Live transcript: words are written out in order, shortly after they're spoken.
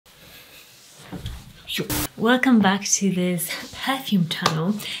Welcome back to this perfume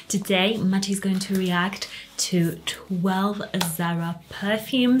channel. Today Matty is going to react to 12 ZARA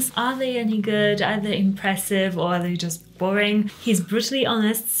perfumes. Are they any good? Are they impressive, or are they just boring? He's brutally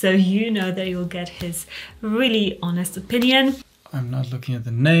honest, so you know that you'll get his really honest opinion. I'm not looking at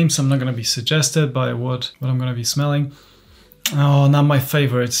the names, so I'm not going to be suggested by what I'm going to be smelling. Oh, not my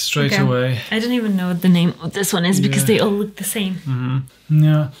favorite straight away. I don't even know what the name of this one is because they all look the same.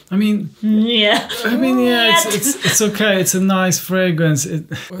 Yeah, I mean, it's okay. It's a nice fragrance.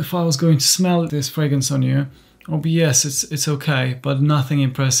 If I was going to smell this fragrance on you, it would be yes, it's okay, but nothing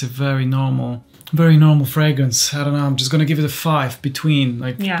impressive. Very normal fragrance. I don't know. I'm just gonna give it a 5 between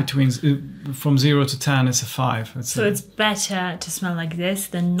from 0 to 10. It's a 5. It's better to smell like this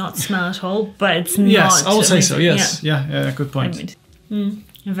than not smell at all. But it's not. Yes, I would say so. Yes, yeah, good point.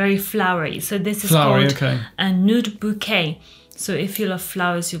 Very flowery. So this is called a Nude Bouquet. So if you love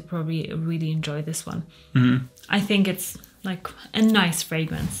flowers, you'll probably really enjoy this one. I think it's like a nice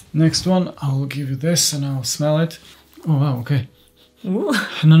fragrance. Next one, I'll give you this and I'll smell it. Oh wow, okay. Ooh.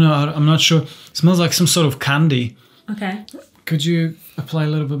 No, I'm not sure. It smells like some sort of candy. Okay. Could you apply a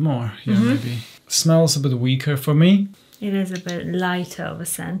little bit more? Yeah, maybe. Smells a bit weaker for me. It is a bit lighter of a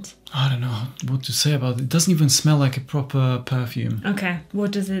scent. I don't know what to say about it. It doesn't even smell like a proper perfume. Okay.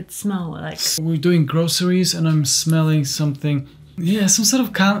 What does it smell like? We're doing groceries and I'm smelling something. Yeah, some sort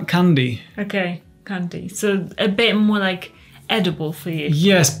of candy. Okay, candy. So a bit more like edible for you.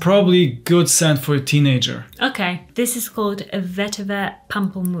 Yes, probably good scent for a teenager. Okay, this is called a Vetiver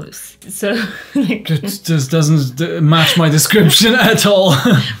Pamplemousse. So like, it just doesn't match my description at all.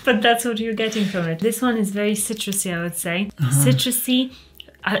 But that's what you're getting from it. This one is very citrusy, I would say. Citrusy,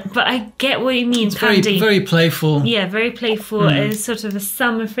 but I get what you mean. It's candy. Very playful. Yeah, very playful. It's sort of a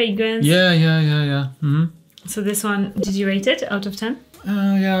summer fragrance. Yeah. So this one, did you rate it out of 10?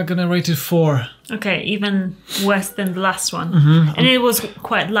 Yeah, I'm gonna rate it 4. Okay, even worse than the last one. And it was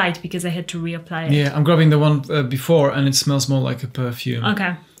quite light because I had to reapply it. Yeah, I'm grabbing the one before and it smells more like a perfume.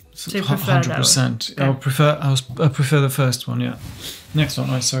 Okay, so you prefer 100%. Okay. I prefer the first one, yeah. Next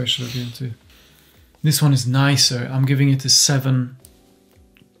one, sorry, should have been 2. This one is nicer. I'm giving it a 7.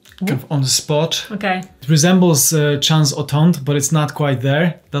 Kind of on the spot. Okay. It resembles Chance Autant, but it's not quite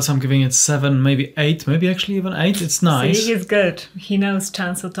there. That's why I'm giving it 7, maybe 8, maybe actually even 8. It's nice. See, he's good. He knows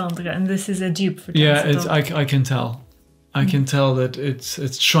Chance Autant, and this is a dupe for Chance Autant. Yeah, I can tell. I can tell that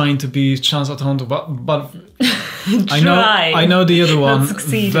it's trying to be Chance Autant, but I know the other one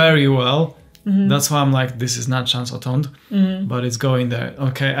very well. That's why I'm like, this is not Chance Autant, but it's going there.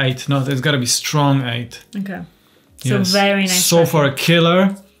 Okay, 8. No, it's got to be strong 8. Okay. So very nice. So far a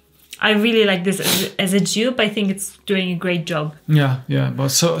killer. I really like this as a dupe. I think it's doing a great job. Yeah, but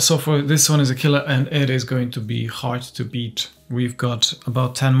so for this one is a killer, and it is going to be hard to beat. We've got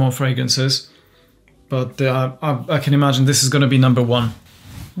about 10 more fragrances, but I can imagine this is going to be number 1.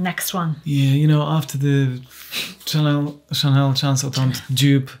 Next one. Yeah, you know, after the Chanel Chance Autant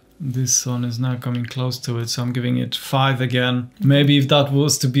dupe, this one is now coming close to it, so I'm giving it 5 again. Maybe if that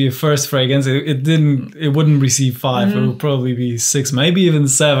was to be a first fragrance, it wouldn't receive 5. It would probably be 6, maybe even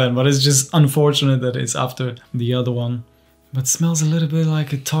 7. But it's just unfortunate that it's after the other one. But it smells a little bit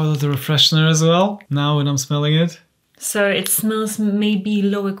like a toilet air freshener as well. Now when I'm smelling it, so it smells maybe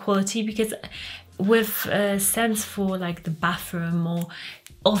lower quality because with scents for like the bathroom or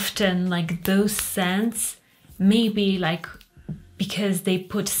often like those scents, maybe like. Because they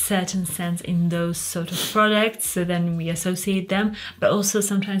put certain scents in those sort of products, so then we associate them. But also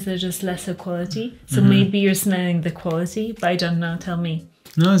sometimes they're just lesser quality. So maybe you're smelling the quality, but I don't know. Tell me.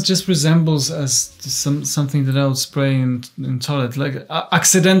 No, it just resembles as something that I would spray in toilet. Like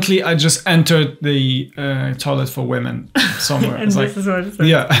accidentally, I just entered the toilet for women somewhere. And this is what it says.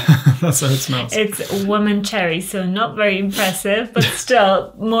 Yeah, that's how it smells. It's woman cherry, so not very impressive, but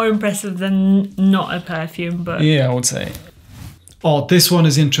still more impressive than not a perfume. But yeah, I would say. Oh, this one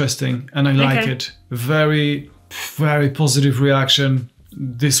is interesting and I like it. Very positive reaction.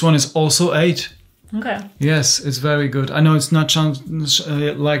 This one is also 8. Okay. Yes, it's very good. I know it's not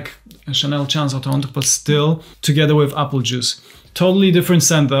like Chanel Chance Autant, but still together with apple juice. Totally different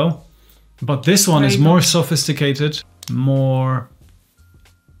scent though. But this one is more sophisticated, more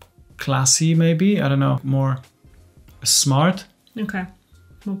classy maybe. I don't know, more smart. Okay.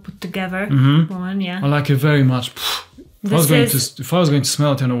 More put together. One, yeah. I like it very much. If I was going to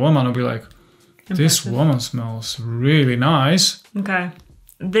smell it in a woman, I'd be like, this woman smells really nice. Okay.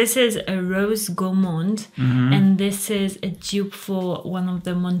 This is a Rose Gourmand, and this is a dupe for one of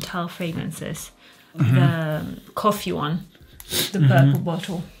the Montal fragrances. The coffee one, the purple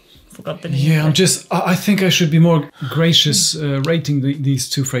bottle. forgot the name. Yeah, I think I should be more gracious rating these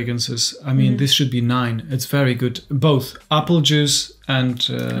two fragrances. I mean, this should be 9. It's very good. Both Apple Juice and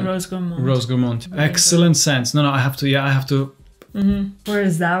Rose Gourmand. Rose Gourmand. Excellent scents. No, I have to. For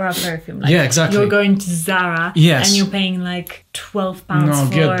a ZARA perfume. Like, yeah, exactly. You're going to ZARA and you're paying like £12 for...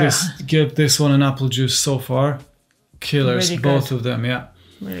 No, get this one and Apple Juice so far. Killers, really both of them, yeah.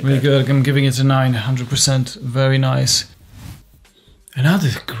 Really good. I'm giving it a 9, 100%. Very nice.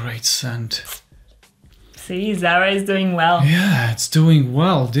 Another great scent. See, ZARA is doing well. Yeah, it's doing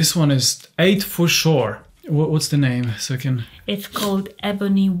well. This one is 8 for sure. What's the name? So I can... It's called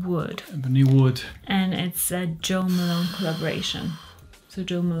Ebony Wood. Ebony Wood. And it's a Jo Malone collaboration. So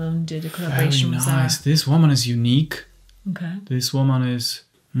Jo Malone did a collaboration with ZARA. This woman is unique. Okay. This woman is...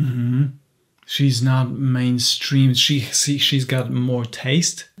 She's not mainstream. She's got more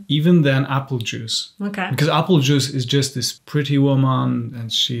taste even than Apple Juice. Okay. Because Apple Juice is just this pretty woman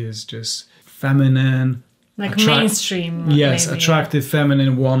and she is just feminine. Like mainstream. Yes, maybe, attractive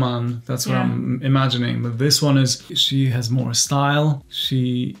feminine woman. That's what I'm imagining. But this one is, she has more style.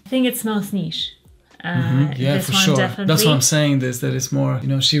 I think it smells niche. Yeah, for sure. Definitely. That's what I'm saying. That it's more, you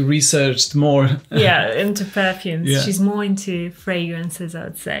know, she researched more. Yeah, into perfumes. Yeah. She's more into fragrances, I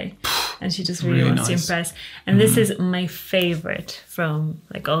would say. And she just really wants to impress. And this is my favorite from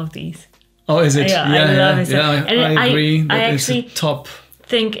like all of these. Oh, is it? Yeah, I love it. And I agree. I actually top.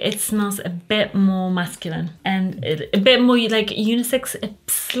 Think it smells a bit more masculine and a bit more like unisex, a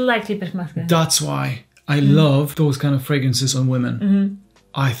slightly bit masculine. That's why I love those kind of fragrances on women.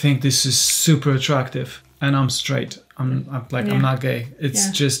 I think this is super attractive, and I'm straight. I'm not gay.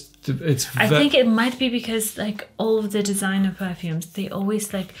 It's just I think it might be because like all of the designer perfumes, they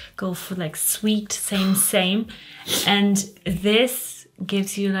always like go for like sweet, same, and this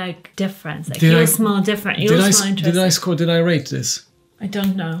gives you like difference. Like you'll smell different. You'll smell interesting. Did I rate this? I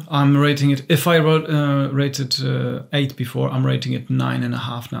don't know. I'm rating it. If I rated 8 before, I'm rating it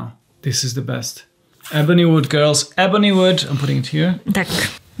 9.5 now. This is the best. Ebony Wood, girls. Ebony Wood. I'm putting it here.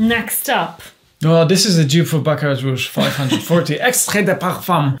 Next up. Oh, this is a dupe for Baccarat Rouge 540. Extrait de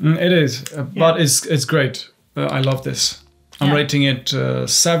parfum. It is, but it's great. I love this. I'm rating it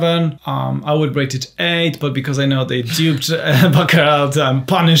 7. I would rate it 8, but because I know they duped Baccarat, I'm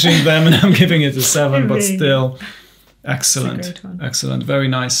punishing them and I'm giving it a 7. But still. Excellent, very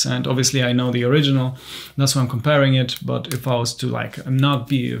nice. And obviously I know the original, that's why I'm comparing it. But if I was to like not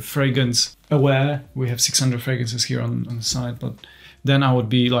be fragrance aware, we have 600 fragrances here on the side, but then I would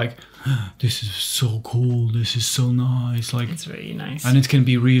be like, this is so cool, this is so nice, like it's really nice, and it can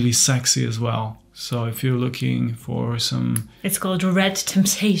be really sexy as well. So if you're looking for some, it's called Red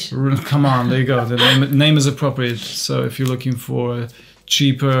Temptation. Come on, there you go, the name is appropriate. So if you're looking for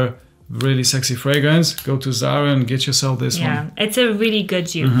cheaper, really sexy fragrance, go to ZARA and get yourself this one. Yeah, it's a really good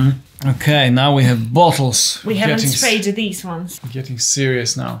dupe. Okay, now we have bottles. We haven't sprayed these ones. Getting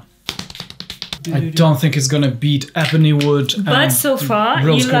serious now. I don't think it's gonna beat Ebony Wood. But so far,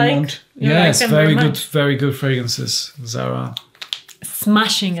 Rose you Gourmand. like. Yes, very good fragrances. ZARA.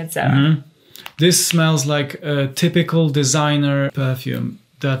 Smashing at ZARA. This smells like a typical designer perfume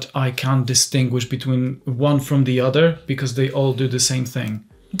that I can't distinguish between one from the other because they all do the same thing.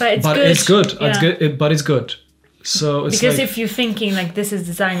 But it's good. Yeah. But it's good. So it's because if you're thinking like this is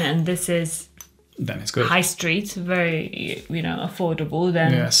designer and this is then it's good. High street, very affordable.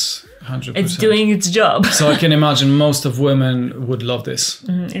 Then yes, 100%. It's doing its job. So I can imagine most of women would love this.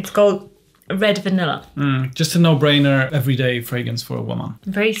 It's called Red Vanilla. Just a no-brainer, everyday fragrance for a woman.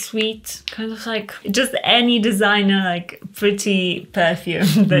 Very sweet, kind of like just any designer like pretty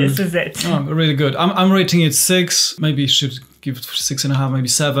perfume. This is it. Oh, really good. I'm rating it 6. Maybe should give it 6.5, maybe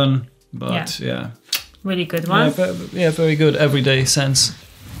 7. But yeah. Really good one. Yeah, very good everyday scents.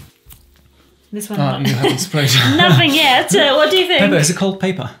 This one. You haven't sprayed. Nothing yet. What do you think? Paper. Is it called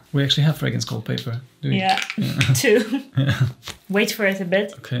paper? We actually have fragrance called paper. Do we? Yeah. 2. Yeah. Wait for it a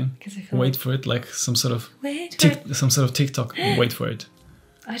bit. Okay. Wait for it, like some sort of some sort of TikTok. Wait for it.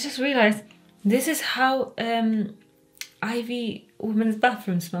 I just realized this is how Ivy women's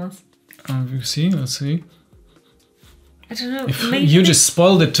bathroom smells. You see? Let's see. I don't know. Maybe you just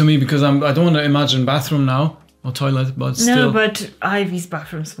spoiled it to me because I don't want to imagine bathroom now. Or toilet, but still. No, but Ivy's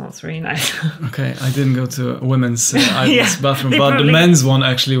bathroom smells really nice. Okay, I didn't go to a women's Ivy's bathroom, but the men's one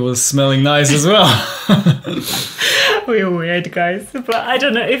actually was smelling nice as well. We're weird, guys. But I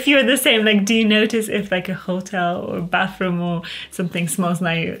don't know if you're the same. Like, do you notice if like a hotel or bathroom or something smells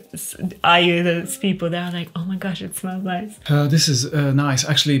nice? Are you those people that are like, oh my gosh, it smells nice? This is nice.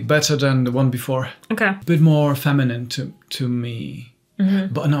 Actually, better than the one before. Okay. A bit more feminine to me.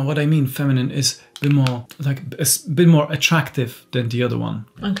 But no, what I mean feminine is a bit more attractive than the other one.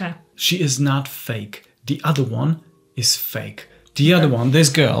 Okay. she is not fake. The other one is fake. The other one, this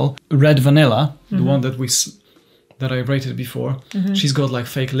girl, Red Vanilla, the one that I rated before, she's got like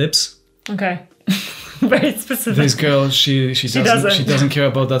fake lips. Okay. Very specific. This girl, she doesn't care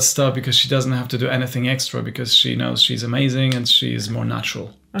about that stuff because she doesn't have to do anything extra because she knows she's amazing and she is more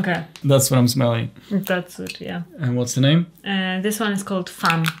natural. Okay. That's what I'm smelling. That's it, yeah. And what's the name? This one is called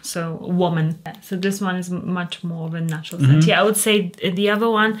FEMME, so woman. So this one is much more of a natural scent. Yeah, I would say the other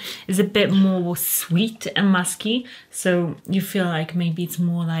one is a bit more sweet and musky. So you feel like maybe it's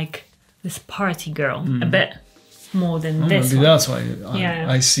more like this party girl, a bit more than this maybe one. That's why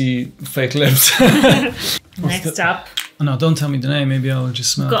I see fake lips. Next up. No, don't tell me the name. Maybe I'll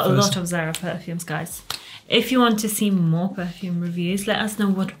just smell it Got first. a lot of ZARA perfumes, guys. If you want to see more perfume reviews, let us know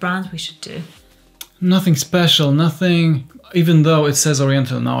what brands we should do. Nothing special, nothing. Even though it says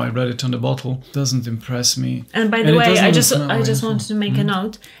Oriental now, I read it on the bottle, doesn't impress me. And by the way, I just wanted to make a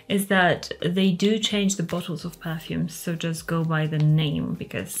note is that they do change the bottles of perfumes, so just go by the name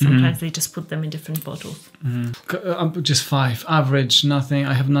because sometimes they just put them in different bottles. Just 5, average, nothing.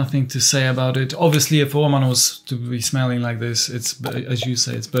 I have nothing to say about it. Obviously, if a woman was to be smelling like this, it's, as you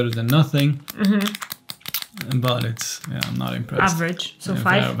say, it's better than nothing. But it's, I'm not impressed. Average, so 5?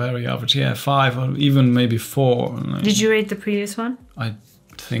 Very, very average, 5 or even maybe 4. Did you rate the previous one? I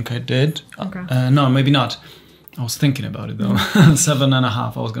think I did. Okay. No, maybe not. I was thinking about it though.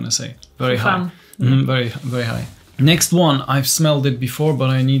 7.5, I was gonna say. Very high. Very, very high. Next one, I've smelled it before,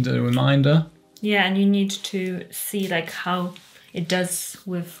 but I need a reminder. Yeah, and you need to see like how it does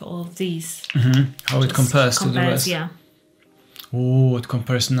with all of these. How it compares to the rest. Yeah. Oh, it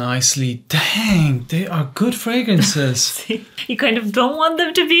compares nicely. Dang, they are good fragrances. You kind of don't want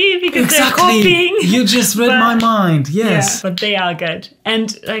them to be because they're copying. You just read my mind. Yes. Yeah, but they are good.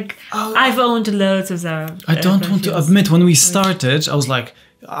 And like, I've owned loads of ZARA. I don't want to admit, when we started, I was like,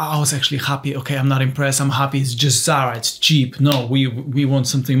 I was actually happy. Okay, I'm not impressed. I'm happy. It's just ZARA. It's cheap. No, we want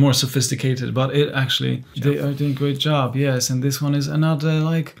something more sophisticated. But it actually, they are doing a great job. Yes, and this one is another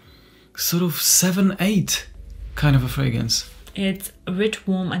like sort of 7, 8 kind of a fragrance. It's rich,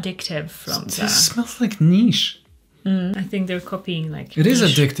 warm, addictive from ZARA. It smells like niche. I think they're copying like it is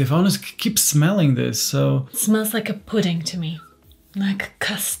addictive. I want to keep smelling this. So it smells like a pudding to me, like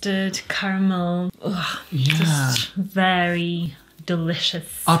custard, caramel. Ugh, just very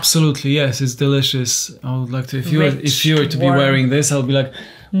delicious. Absolutely, yes, it's delicious. I would like to. If you were to be warm. Wearing this, I would be like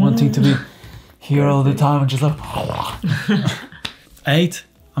wanting to be here all the time and just like 8.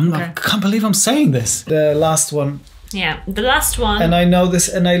 I can't believe I'm saying this. The last one. Yeah, the last one. And I know this,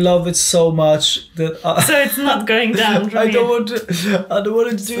 and I love it so much that so it's not going down. From I don't want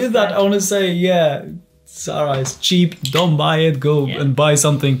to do that. I want to say, ZARA is cheap. Don't buy it. Go and buy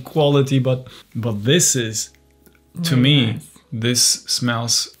something quality. But this is, to me, this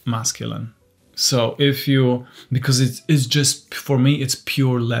smells masculine. So if you, because it's just, for me, it's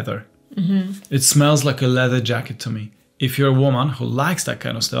pure leather. It smells like a leather jacket to me. If you're a woman who likes that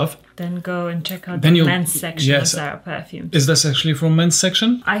kind of stuff, then go and check out the men's section of ZARA perfumes. Is this actually from men's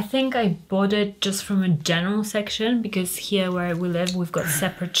section? I think I bought it just from a general section because here where we live, we've got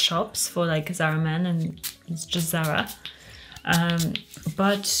separate shops for like ZARA men and it's just ZARA.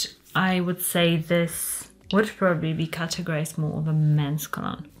 But I would say this would probably be categorized more of a men's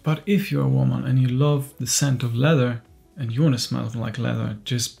cologne. But if you're a woman and you love the scent of leather and you want to smell like leather,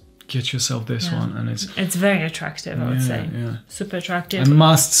 just get yourself this one, and it's very attractive. I would say, super attractive. I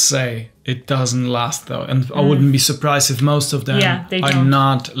must say, it doesn't last though, and I wouldn't be surprised if most of them are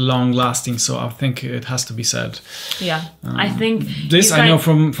not long lasting. So I think it has to be said. Yeah, I think this I know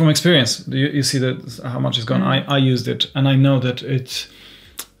from experience. You see that how much is gone. I used it, and I know that it.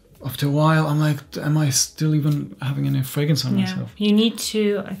 After a while, I'm like, am I still even having any fragrance on myself? You need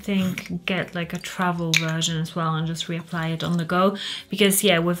to, I think, get like a travel version as well and just reapply it on the go. Because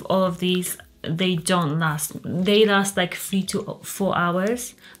with all of these, they don't last. They last like 3 to 4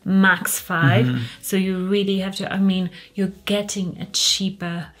 hours, max 5. So you really have to, I mean, you're getting a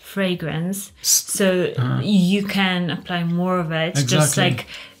cheaper fragrance. So you can apply more of it. Just like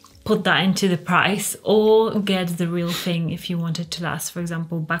put that into the price or get the real thing if you want it to last. For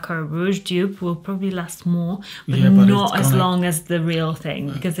example, Baccarat Rouge dupe will probably last more, but not as long as the real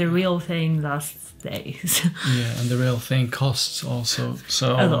thing, because the real thing lasts days. And the real thing costs also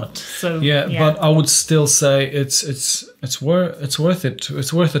a lot. So but I would still say it's worth it.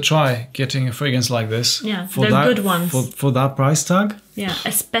 It's worth a try getting a fragrance like this. For they're good ones for that price tag.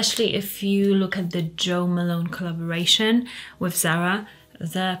 Especially if you look at the Jo Malone collaboration with ZARA.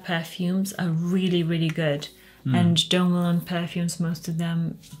 Their perfumes are really, really good. And Jo Malone perfumes, most of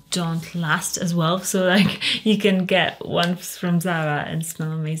them don't last as well. So like you can get ones from Zara and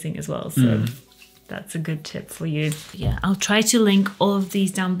smell amazing as well. So that's a good tip for you. Yeah, I'll try to link all of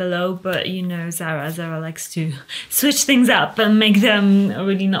these down below, but you know Zara likes to switch things up and make them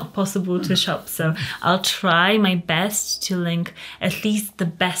really not possible to shop. So I'll try my best to link at least the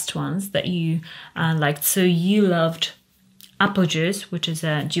best ones that you liked. So you loved APPLEJUICE, which is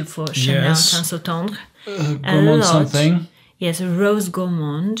a dupe for Chanel Teint Tendre. Gourmand something. Yes, Rose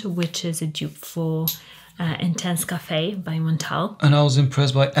Gourmand, which is a dupe for Intense Cafe by ORIENTAL. And I was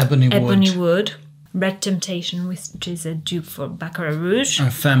impressed by Ebony Wood. Ebony Wood. Red Temptation, which is a dupe for Baccarat Rouge. And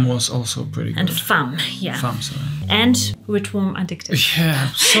FEMME was also pretty good. And FEMME, yeah. FEMME, sorry. And Rich Warm Addictive. Yeah,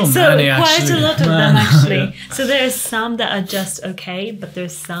 so many actually. Quite a lot of them actually. So there's some that are just okay, but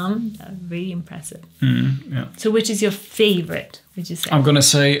there's some that are really impressive. Yeah. So which is your favorite, would you say? I'm gonna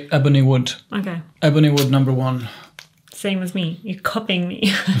say Ebony Wood. Okay. Ebony Wood #1. Same as me. You're copying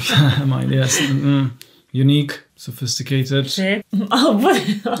me. Mine, yes. Unique, sophisticated. Oh,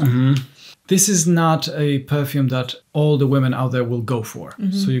 what? This is not a perfume that all the women out there will go for.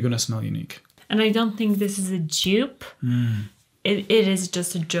 So you're gonna smell unique. And I don't think this is a dupe. It is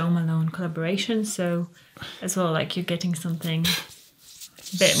just a Jo Malone collaboration. So as well, like you're getting something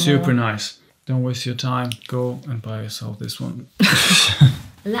a bit super more. nice. Don't waste your time. Go and buy yourself this one.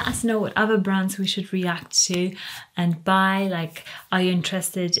 Let us know what other brands we should react to and buy. Like, are you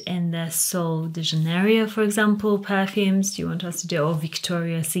interested in the Sol de Janeiro, for example, perfumes? Do you want us to do, or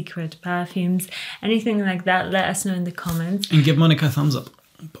Victoria's Secret perfumes? Anything like that, let us know in the comments. And give Monica a thumbs up.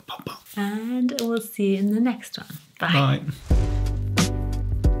 And we'll see you in the next one. Bye. Bye.